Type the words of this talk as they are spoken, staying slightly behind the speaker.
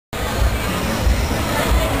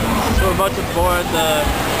we're about to board the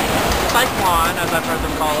cyclone, as I've heard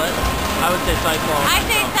them call it. I would say cyclone. I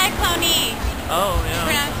say cyclone. Oh, yeah.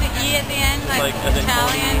 Pronounce the E at the end, like as in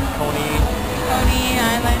Italian. Coney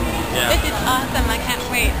Island. Yeah. This is awesome. I can't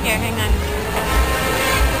wait. Here, hang on.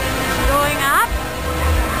 Going up.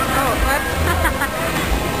 Oh, whoops.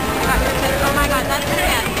 Oh my God, that's gonna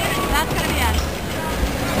be it. That's gonna be it.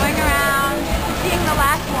 Going around, seeing the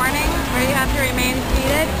last warning where you have to remain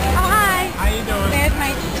seated. Oh, hi. How you doing? There's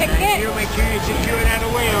my ticket. Thank you. Make sure you secure it out of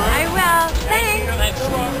the way, all right? I will. Thanks.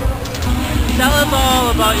 Tell us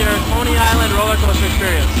all about your Coney Island roller coaster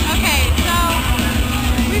experience. Okay, so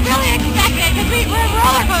we really expected, because we're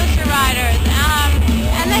roller coaster riders,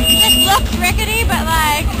 and this looks rickety, but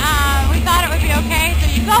like we thought it would be okay. So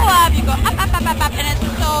you go up, and it's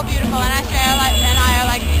so beautiful. And Ashley and I are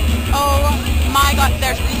like, oh my God,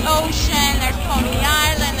 there's the ocean, there's Coney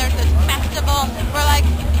Island, there's this festival. We're like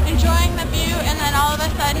enjoying the view, and then all of a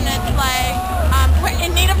sudden it's like, we're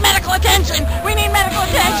in need of medical attention. We need medical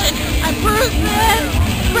attention. I bruised this.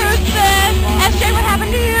 SJ, what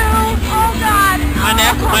happened to you? Oh God. My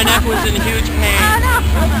neck was in huge pain. Oh no.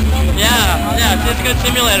 Yeah, it's a good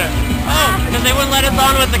simulator. Oh, because they wouldn't let us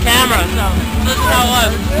on with the camera, so this is how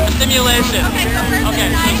it was. A simulation.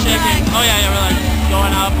 Okay, so shaking. Oh yeah, we're like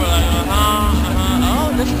going up, we're like,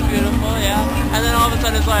 oh, this is beautiful, yeah. And then all of a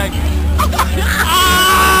sudden it's like,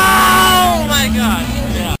 oh my God.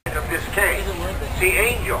 Yeah. Of this case, the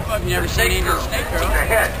angel. Have you ever seen Angel Snake Girl? The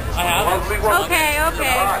head. I have. Okay.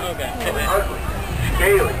 Ugly,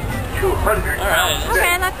 scaly, 200 pounds.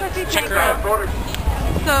 Okay, let's go see Snake Girl.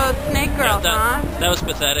 So, Snake Girl, huh? That was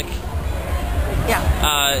pathetic. Yeah.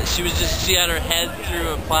 She had her head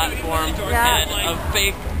through a platform and a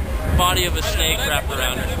fake body of a snake wrapped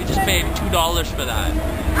around her. We just paid $2 for that.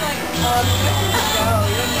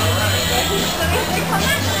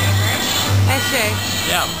 SJ,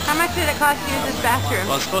 Yeah. how much did it cost to use this bathroom?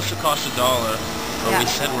 Well, it's supposed to cost $1, but we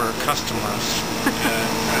said we're customers.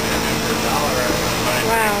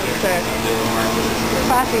 Wow, it's a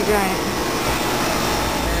classy joint.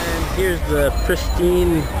 And here's the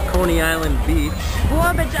pristine Coney Island beach.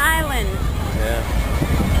 Garbage Island. Yeah.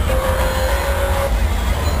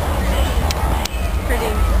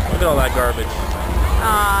 Pretty. Look at all that garbage.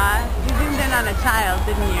 Aw, you zoomed in on a child,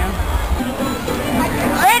 didn't you?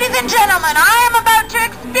 Ladies and gentlemen, I am about to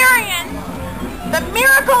experience the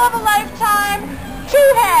miracle of a lifetime. 2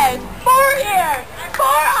 heads, 4 ears, 4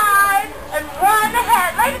 eyes, and 1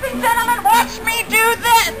 head. Ladies and gentlemen, watch me do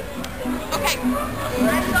this. Okay.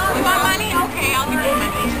 You want money? Okay, I'll give you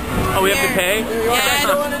money. Oh, we have to pay? Yes.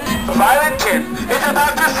 Violent Kid is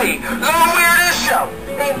about to see the weirdest show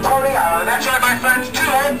in Coney Island. That's right, my friends. 2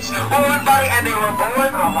 heads, 1 body, and they were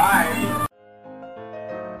born alive.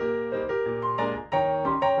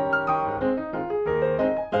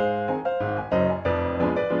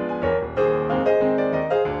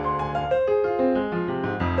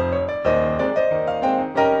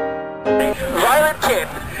 Violent Kid,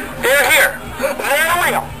 they're here, they're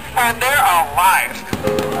real, and they're alive.